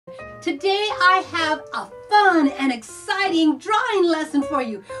Today I have a fun and exciting drawing lesson for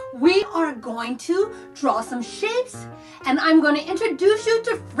you. We are going to draw some shapes and I'm going to introduce you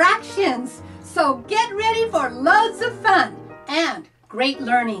to fractions. So get ready for loads of fun and great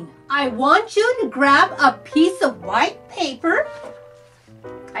learning. I want you to grab a piece of white paper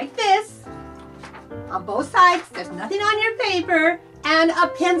like this on both sides. There's nothing on your paper, and a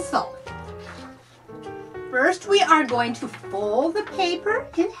pencil. First, we are going to fold the paper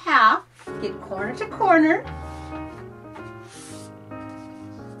in half, get corner to corner,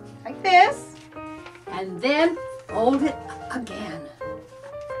 like this, and then fold it again.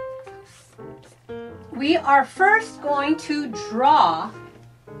 We are first going to draw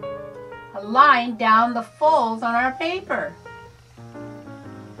a line down the folds on our paper.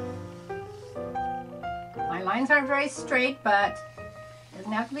 My lines aren't very straight, but it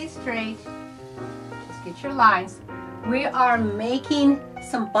doesn't have to be straight. Get your lines. We are making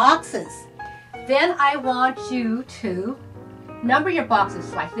some boxes. Then I want you to number your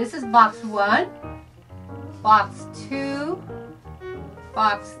boxes. Like this is box 1, box 2,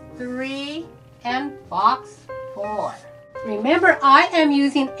 box 3, and box 4. Remember, I am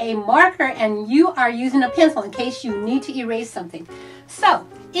using a marker and you are using a pencil in case you need to erase something. So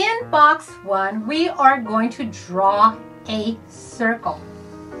in box 1, we are going to draw a circle.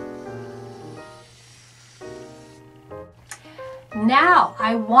 Now,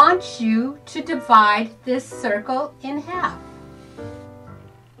 I want you to divide this circle in half.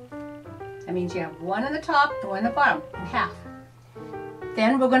 That means you have one on the top and one on the bottom, in half.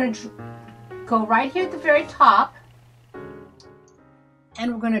 Then we're going to go right here at the very top,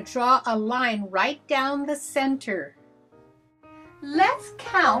 and we're going to draw a line right down the center. Let's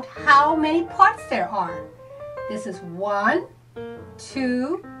count how many parts there are. This is 1,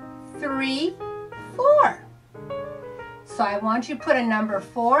 2, 3, 4. So I want you to put a number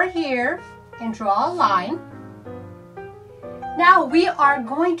 4 here and draw a line. Now we are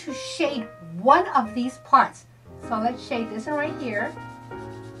going to shade one of these parts. So let's shade this one right here.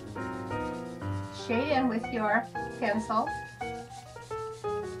 Shade in with your pencil.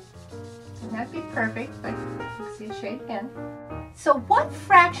 Doesn't have to be perfect, but you can see it shade in. So what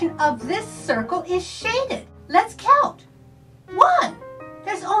fraction of this circle is shaded? Let's count. 1.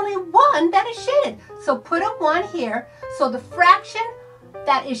 There's only one that is shaded. So put a 1 here. So the fraction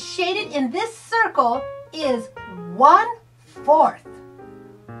that is shaded in this circle is 1/4.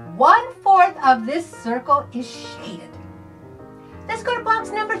 1/4 of this circle is shaded. Let's go to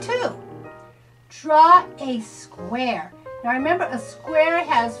box number 2. Draw a square. Now remember, a square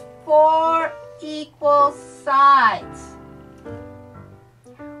has 4 equal sides.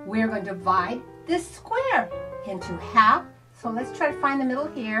 We're going to divide this square into half. So let's try to find the middle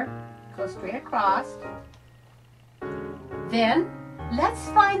here. Go straight across. Then let's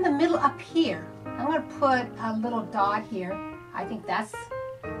find the middle up here. I'm going to put a little dot here. I think that's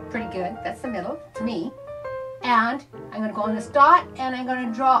pretty good. That's the middle to me. And I'm going to go on this dot and I'm going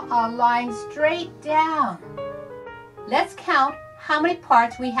to draw a line straight down. Let's count how many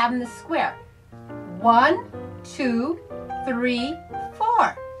parts we have in the square. 1, 2, 3,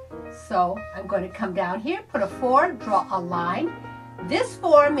 4. So I'm going to come down here, put a 4, draw a line. This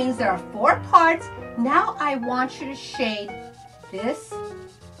 4 means there are 4 parts. Now I want you to shade this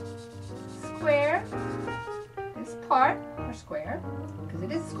square, this part, or square, because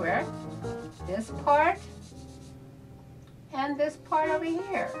it is square, this part, and this part over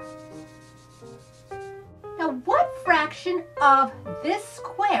here. Now what fraction of this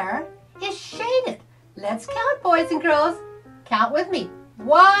square is shaded? Let's count, boys and girls. Count with me.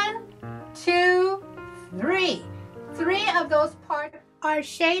 1, 2, 3. 3 of those parts are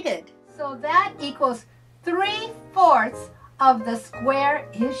shaded. So that equals 3/4 of the square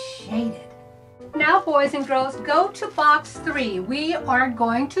is shaded. Now, boys and girls, go to box 3. We are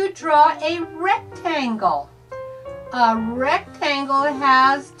going to draw a rectangle. A rectangle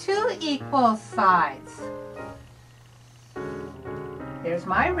has 2 equal sides. There's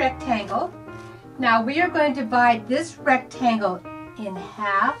my rectangle. Now we are going to divide this rectangle in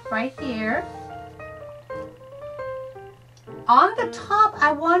half right here. On the top,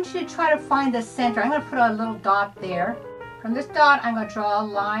 I want you to try to find the center. I'm going to put a little dot there. From this dot, I'm going to draw a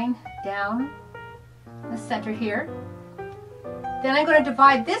line down the center here. Then I'm going to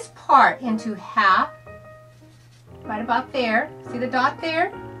divide this part into half, right about there. See the dot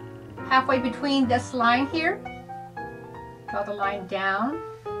there? Halfway between this line here. Draw the line down.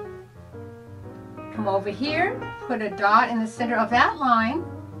 Come over here, put a dot in the center of that line.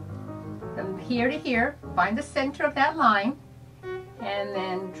 From here to here, find the center of that line, and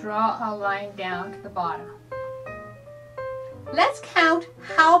then draw a line down to the bottom. Let's count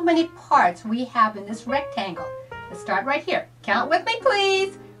how many parts we have in this rectangle. Let's start right here. Count with me,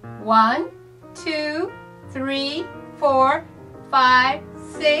 please. 1, 2, 3, 4, 5,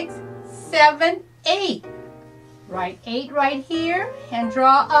 6, 7, 8. Write 8 right here and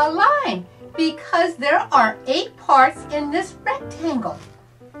draw a line because there are 8 parts in this rectangle.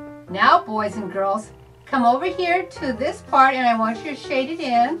 Now, boys and girls, come over here to this part and I want you to shade it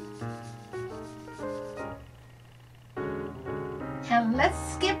in. And let's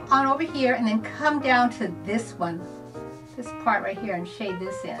skip on over here and then come down to this one, this part right here, and shade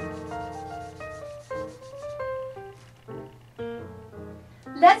this in.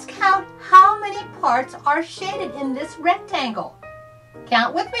 Let's count how many parts are shaded in this rectangle.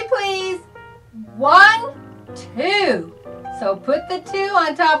 Count with me, please. 1, 2. So put the 2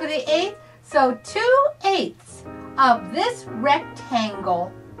 on top of the 8. So 2/8 of this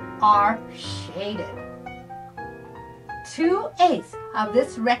rectangle are shaded. 2/8 of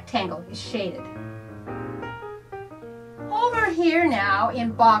this rectangle is shaded. Over here now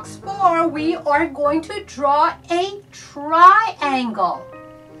in box 4, we are going to draw a triangle.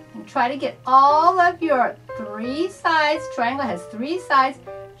 And try to get all of your 3 sides. Triangle has 3 sides.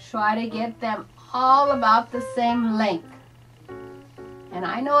 Try to get them all about the same length. And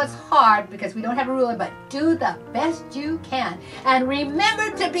I know it's hard because we don't have a ruler, but do the best you can. And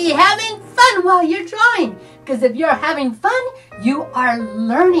remember to be having fun while you're drawing. Because if you're having fun, you are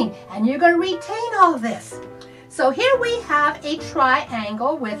learning and you're going to retain all this. So here we have a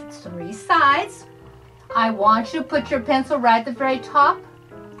triangle with 3 sides. I want you to put your pencil right at the very top.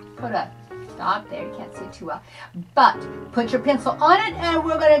 Put a dot there, you can't see it too well. But put your pencil on it and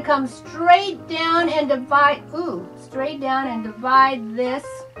we're going to come straight down and divide, straight down and divide this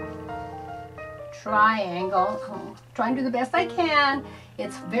triangle. I'm trying to do the best I can.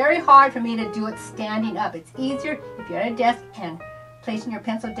 It's very hard for me to do it standing up. It's easier if you're at a desk and placing your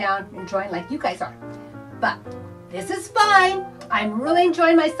pencil down and drawing like you guys are. But this is fine. I'm really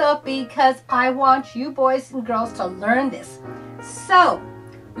enjoying myself because I want you boys and girls to learn this. So,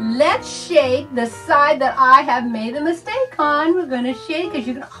 let's shade the side that I have made a mistake on. We're going to shade because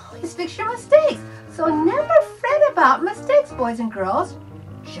you can always fix your mistakes. So never fret about mistakes, boys and girls.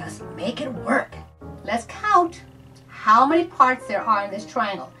 Just make it work. Let's count how many parts there are in this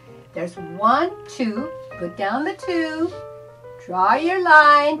triangle. There's 1, 2, put down the 2, draw your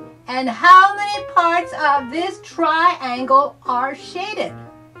line, and how many parts of this triangle are shaded?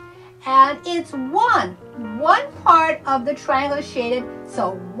 And it's 1. 1 part of the triangle is shaded,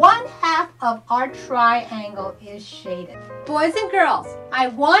 so 1/2 of our triangle is shaded. Boys and girls, I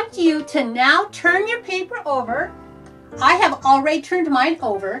want you to now turn your paper over. I have already turned mine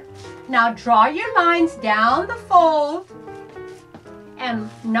over. Now draw your lines down the fold and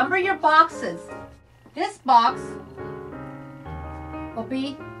number your boxes. This box will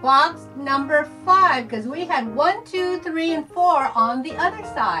be box number 5 because we had 1, 2, 3, and 4 on the other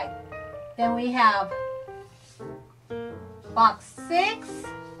side. Then we have box 6,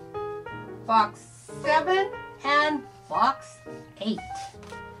 box 7, and box 8.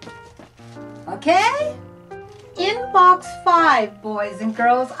 Okay? In box 5, boys and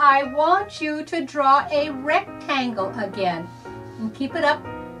girls, I want you to draw a rectangle again. And keep it up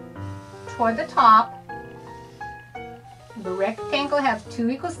toward the top. The rectangle has 2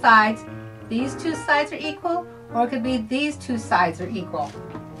 equal sides. These 2 sides are equal, or it could be these 2 sides are equal.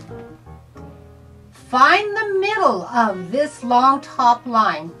 Find the middle of this long top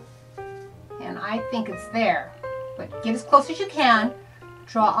line. And I think it's there. But get as close as you can.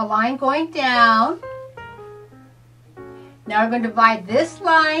 Draw a line going down. Now we're going to divide this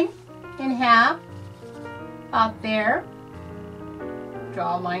line in half. About there.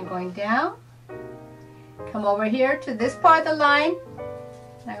 Draw a line going down. Come over here to this part of the line.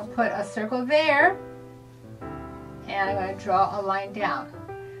 I'm going to put a circle there. And I'm going to draw a line down.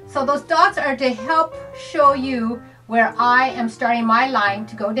 So those dots are to help show you where I am starting my line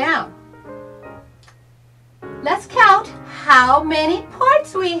to go down. Let's count how many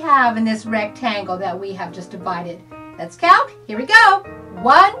parts we have in this rectangle that we have just divided. Let's count. Here we go.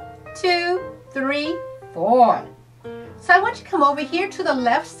 1, 2, 3, 4. So I want you to come over here to the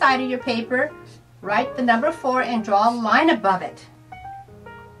left side of your paper, write the number 4 and draw a line above it.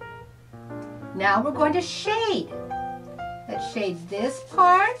 Now we're going to shade. Let's shade this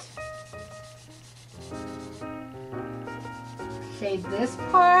part. Shade this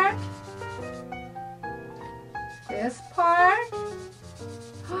part. This part.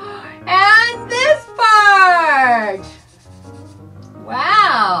 And this part.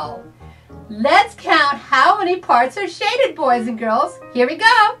 Wow. Let's count how many parts are shaded, boys and girls. Here we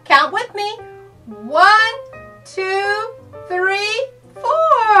go. Count with me. 1, 2, 3,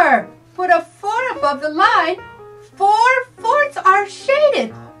 above the line, 4/4 are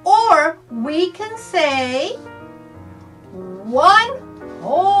shaded. Or we can say 1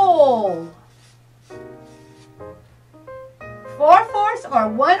 whole. 4/4 or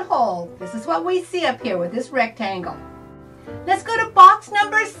 1 whole. This is what we see up here with this rectangle. Let's go to box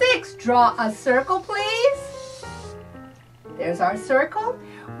number 6. Draw a circle, please. There's our circle.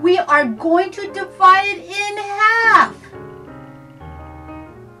 We are going to divide it in half.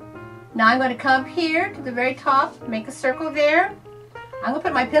 Now I'm going to come here to the very top, make a circle there. I'm going to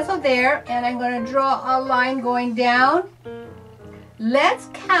put my pencil there, and I'm going to draw a line going down. Let's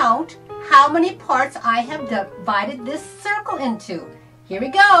count how many parts I have divided this circle into. Here we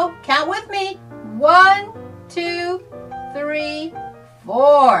go. Count with me. 1, 2, 3,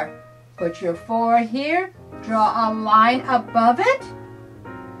 4. Put your 4 here. Draw a line above it.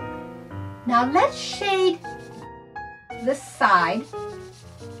 Now let's shade the side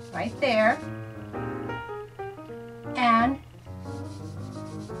right there and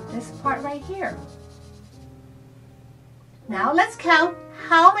this part right here. Now let's count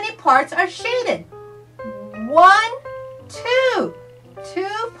how many parts are shaded. 1, 2.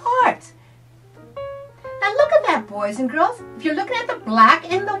 2 parts. Now look at that, boys and girls. If you're looking at the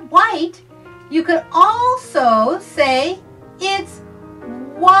black and the white, you could also say it's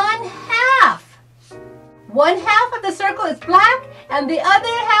 1/2. 1/2 of the circle is black and the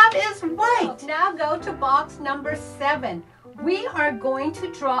other half is white. Now go to box number 7. We are going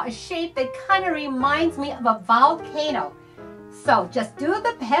to draw a shape that kind of reminds me of a volcano. So just do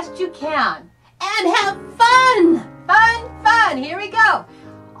the best you can and have fun. Fun. Here we go.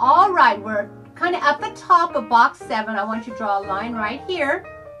 All right, we're kind of at the top of box 7. I want you to draw a line right here.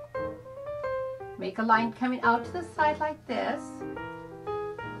 Make a line coming out to the side like this.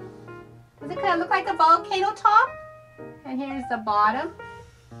 Does it kind of look like a volcano top? And here's the bottom.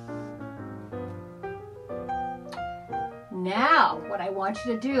 Now, what I want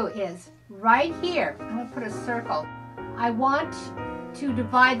you to do is right here, I'm going to put a circle. I want to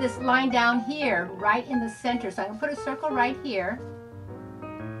divide this line down here, right in the center. So I'm going to put a circle right here.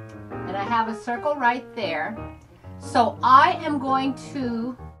 And I have a circle right there. So I am going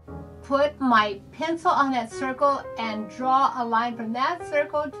to put my pencil on that circle and draw a line from that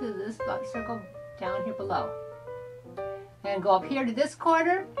circle to this circle down here below. And go up here to this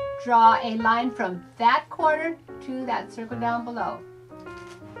corner, draw a line from that corner to that circle down below.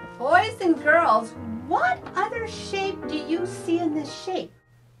 Boys and girls, what other shape do you see in this shape?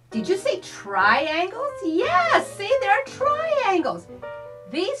 Did you see triangles? Yes, see, there are triangles.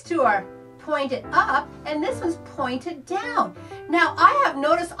 These two are pointed up and this one's pointed down. Now, I have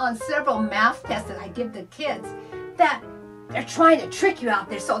noticed on several math tests that I give the kids that they're trying to trick you out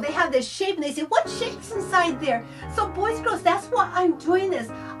there. So they have this shape and they say, what shape's inside there? So boys and girls, that's why I'm doing this.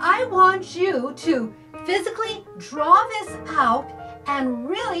 I want you to physically draw this out and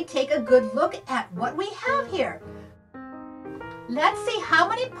really take a good look at what we have here. Let's see how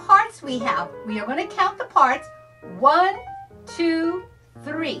many parts we have. We are going to count the parts. 1, 2,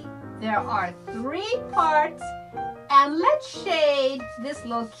 3. There are 3 parts. And let's shade this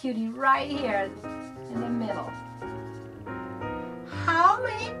little cutie right here in the middle. How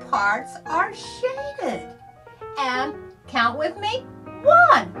many parts are shaded? And count with me.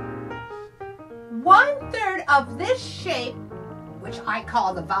 1. 1/3 of this shape, which I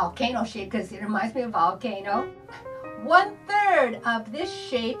call the volcano shape because it reminds me of a volcano. 1/3 of this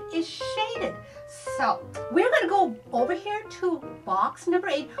shape is shaded. So we're going to go over here to box number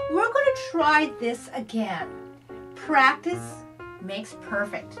 8. We're going to try this again. Practice makes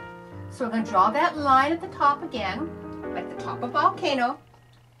perfect. So we're going to draw that line at the top again, like the top of a volcano.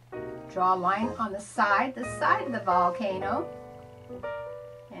 Draw a line on the side of the volcano,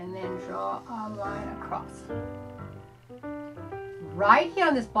 and then draw a line across. Right here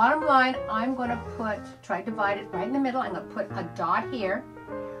on this bottom line, I'm going to try to divide it right in the middle. I'm going to put a dot here.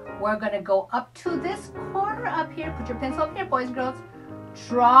 We're going to go up to this corner up here. Put your pencil up here, boys and girls.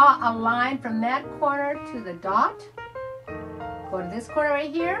 Draw a line from that corner to the dot. Go to this corner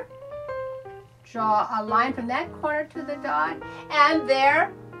right here. Draw a line from that corner to the dot. And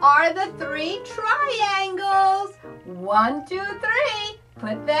there are the 3 triangles. 1, 2, 3.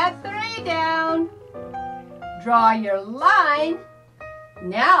 Put that 3 down. Draw your line.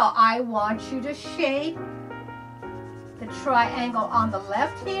 Now I want you to shade the triangle on the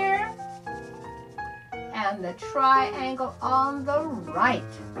left here and the triangle on the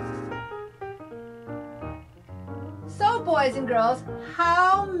right. So boys and girls,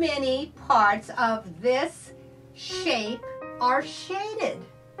 how many parts of this shape are shaded?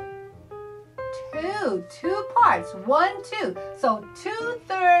 2. two parts, 1, 2. So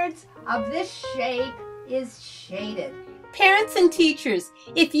 2/3 of this shape is shaded. Parents and teachers,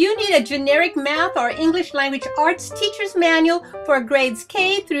 if you need a generic math or English language arts teacher's manual for grades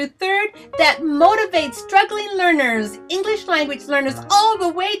K through 3rd that motivates struggling learners, English language learners, all the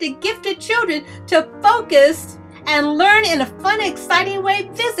way to gifted children to focus and learn in a fun, exciting way,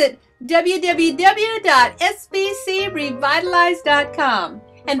 visit www.sbcrevitalize.com.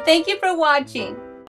 And thank you for watching.